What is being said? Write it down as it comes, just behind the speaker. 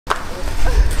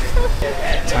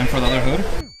Time for the other hood.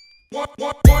 1,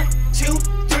 2,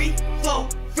 3, 4.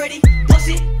 Freddy, bust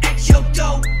it at your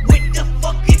door with the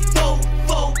fucking fo.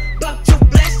 About to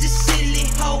blast the silly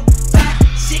hoe.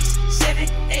 5, 6, 7,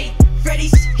 8.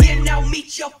 Freddy's here now,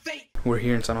 meet your fate. We're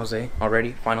here in San Jose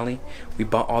already. Finally, we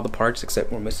bought all the parts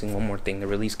except we're missing one more thing: the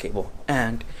release cable.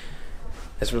 And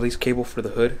it's release cable for the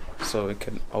hood, so it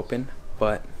can open.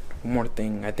 But one more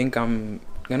thing, I think I'm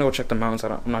gonna go check the mounts.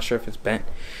 I'm not sure if it's bent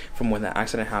from when the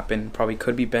accident happened. Probably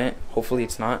could be bent. Hopefully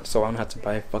it's not, so I don't have to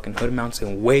buy fucking hood mounts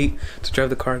and wait to drive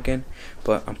the car again.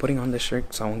 But I'm putting on this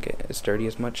shirt so I won't get as dirty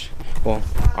as much. Well,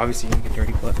 obviously you don't get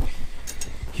dirty, but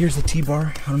here's the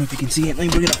T-bar. I don't know if you can see it. Let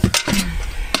me bring it up.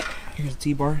 Here's the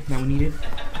T-bar that we needed.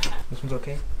 This one's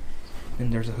okay.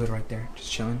 And there's a hood right there, just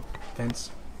chilling.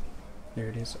 Fence. There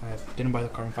it is. I didn't buy the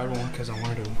carbon fiber one because I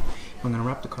wanted to. I'm gonna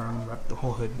wrap the car. I'm gonna wrap the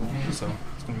whole hood, so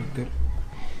it's gonna be good.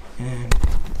 And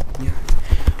yeah,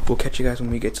 we'll catch you guys when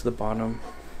we get to the bottom.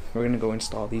 We're gonna go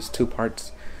install these two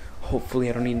parts. Hopefully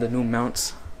I don't need the new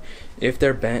mounts. If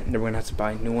they're bent, then we're gonna have to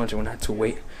buy new ones. We're gonna have to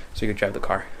wait so you can drive the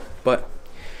car. But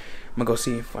I'm gonna go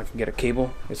see if I can get a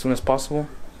cable as soon as possible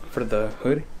for the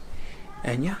hood.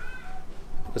 And yeah,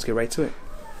 let's get right to it.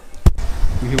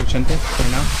 We're here with Chente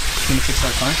right now. He's gonna fix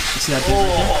our car. You see that dent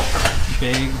right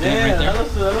there? Big dent right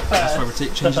there. That's why we're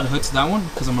changing the hood to that one,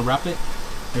 because I'm gonna wrap it.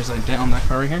 There's a dent on that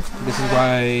car right here. This is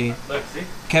why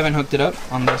Kevin hooked it up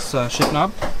on this shift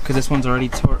knob, because this one's already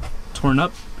torn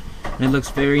up. And it looks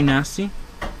very nasty.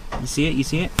 You see it? You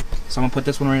see it? So I'm gonna put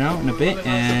this one right now in a bit,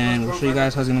 and we'll show you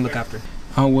guys how it's gonna look after.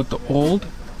 With the old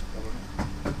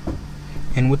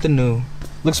and with the new.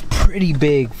 Looks pretty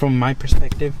big from my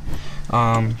perspective.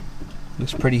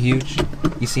 Looks pretty huge.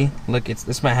 You see? Look,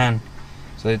 it's my hand.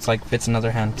 So it's like fits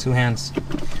another hand, 2 hands.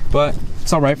 But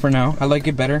it's alright for now. I like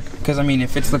it better because I mean it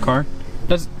fits the car.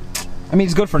 It's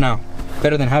good for now.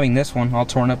 Better than having this one all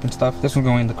torn up and stuff. This one's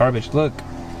going in the garbage. Look.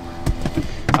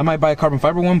 I might buy a carbon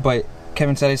fiber one, but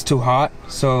Kevin said it's too hot.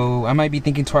 So I might be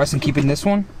thinking twice and keeping this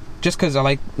one. Just because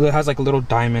it has like a little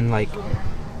diamond, like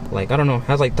I don't know, it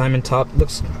has like diamond top.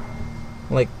 Looks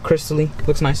like crystally,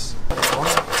 looks nice.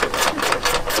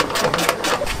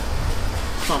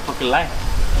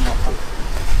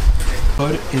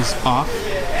 Hood is off.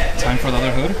 Time for the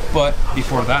other hood. But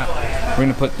before that, we're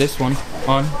gonna put this one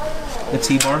on the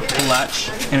T-bar, the latch,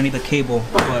 and I need the cable.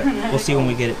 But we'll see when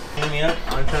we get it.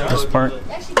 This part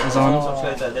is on.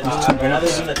 There's 2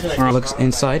 bolts. Or it looks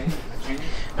inside.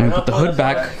 I'm gonna put the hood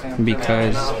back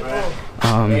because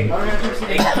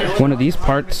one of these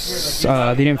parts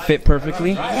they didn't fit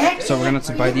perfectly, so we're gonna have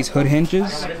to buy these hood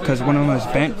hinges because one of them is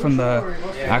bent from the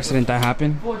accident that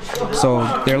happened, so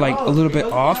they're like a little bit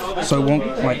off, so it won't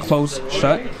like close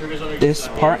shut, this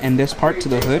part and this part to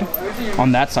the hood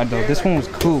on that side. Though this one was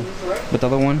cool, but the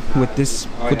other one with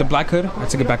the black hood, I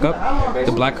took it back up,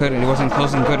 the black hood, and it wasn't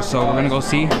closing good, so we're gonna go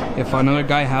see if another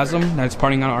guy has them that's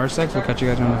parting out RSX. We'll catch you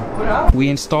guys on that. We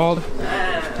installed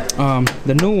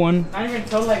the new one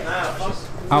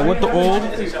with the old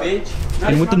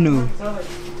and with the new.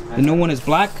 The new one is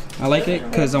black. I like it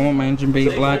because I want my engine to be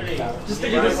black. But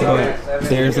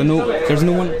there's a new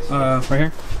one right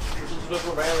here.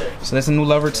 So that's a new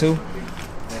lever too.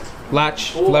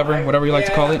 Latch, lever, whatever you like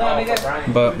to call it.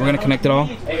 But we're gonna connect it all.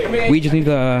 We just need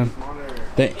the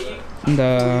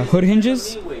hood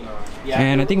hinges,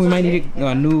 and I think we might need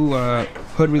a new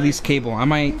hood release cable. I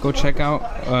might go check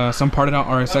out some parted out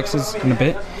RSXs in a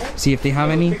bit, see if they have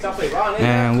any,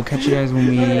 and we'll catch you guys when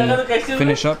we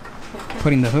finish up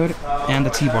putting the hood and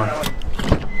the T-bar.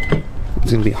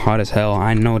 It's gonna be hot as hell.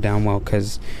 I know damn well,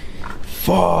 cause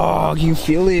fuck, you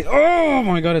feel it. Oh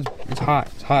my god, it's hot.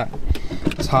 It's hot.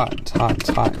 It's hot. It's hot. It's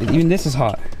hot. Even this is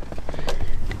hot.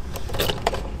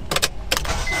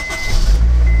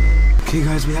 Okay,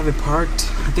 guys, we have it parked.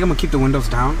 I think I'm gonna keep the windows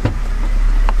down.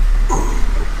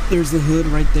 There's the hood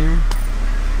right there.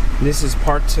 This is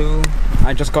part 2.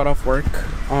 I just got off work.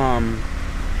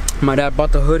 My dad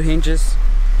bought the hood hinges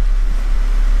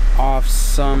off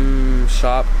some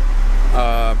shop,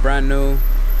 brand new.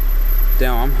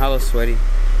 Damn, I'm hella sweaty.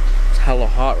 It's hella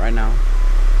hot right now.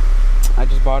 I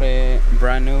just bought it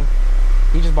brand new.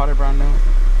 He just bought it brand new.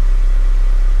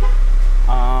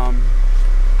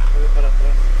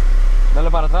 Dale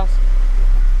para atrás.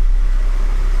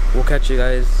 We'll catch you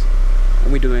guys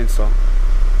when we do the install.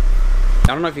 I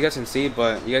don't know if you guys can see,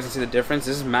 but you guys can see the difference.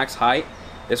 This is max height.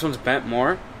 This one's bent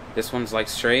more. This one's like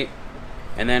straight.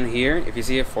 And then here, if you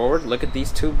see it forward, look at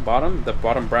these two the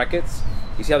bottom brackets.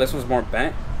 You see how this one's more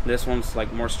bent? This one's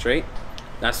like more straight.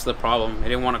 That's the problem. It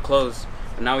didn't want to close.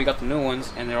 But now we got the new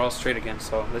ones and they're all straight again.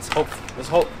 So let's hope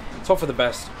for the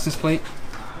best. License plate.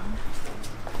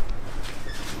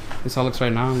 this how it looks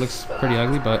right now. It looks pretty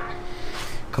ugly, but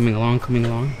coming along.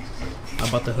 I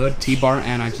bought the hood T-bar,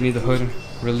 and I just need the hood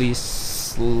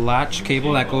release latch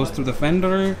cable that goes through the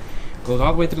fender, goes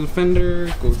all the way through the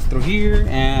fender, goes through here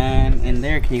and in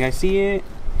there. Can you guys see it?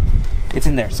 It's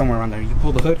in there somewhere around there. You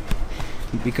pull the hood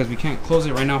because we can't close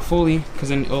it right now fully, because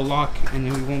then it'll lock and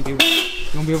then we won't be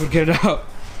able to get it out.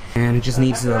 And it just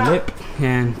needs a lip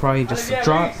and probably just a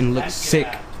drop, and it looks sick.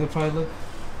 It'll probably look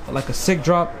like a sick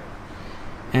drop.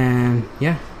 And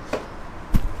yeah,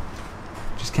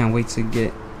 just can't wait to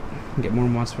get more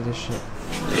mods for this shit.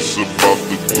 It's about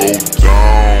to go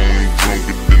down,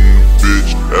 drunker than a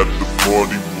bitch at the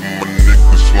party with my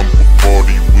niggas, slump a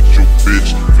party with your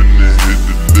bitch, finna hit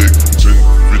the lick,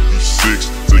 1056,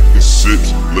 taking sips,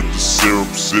 let the syrup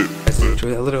sip. Guys, enjoy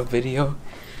that little video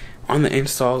on the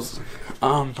installs.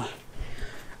 I'm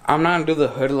not gonna do the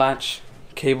hood latch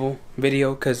cable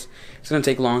video because it's gonna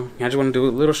take long. I just want to do a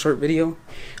little short video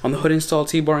on the hood install,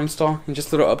 T-bar install, and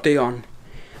just a little update on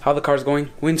how the car's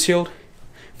going. Windshield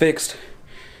fixed,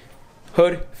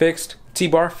 hood fixed,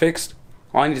 T-bar fixed.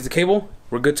 All I need is the cable.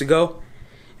 We're good to go,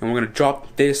 and we're gonna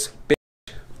drop this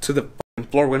bitch to the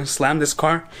floor. We're gonna slam this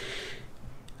car,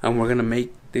 and we're gonna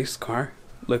make this car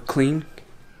look clean.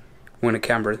 We're gonna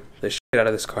camera the shit out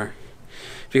of this car.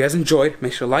 If you guys enjoyed,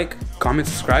 make sure to like, comment,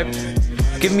 subscribe.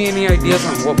 Give me any ideas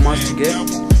on what mods to get.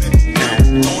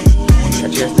 And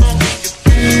catch you guys next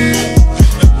time.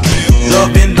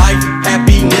 Love in life,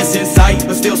 happiness in sight,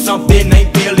 but still something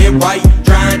ain't feeling right.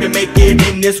 Trying to make it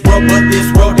in this world, but this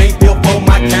world ain't built for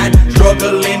my kind.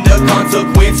 Struggling the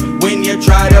consequence when you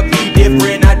try to be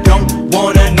different. I don't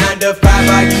want a 9 to 5,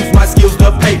 I use my skills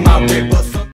to pay my rent.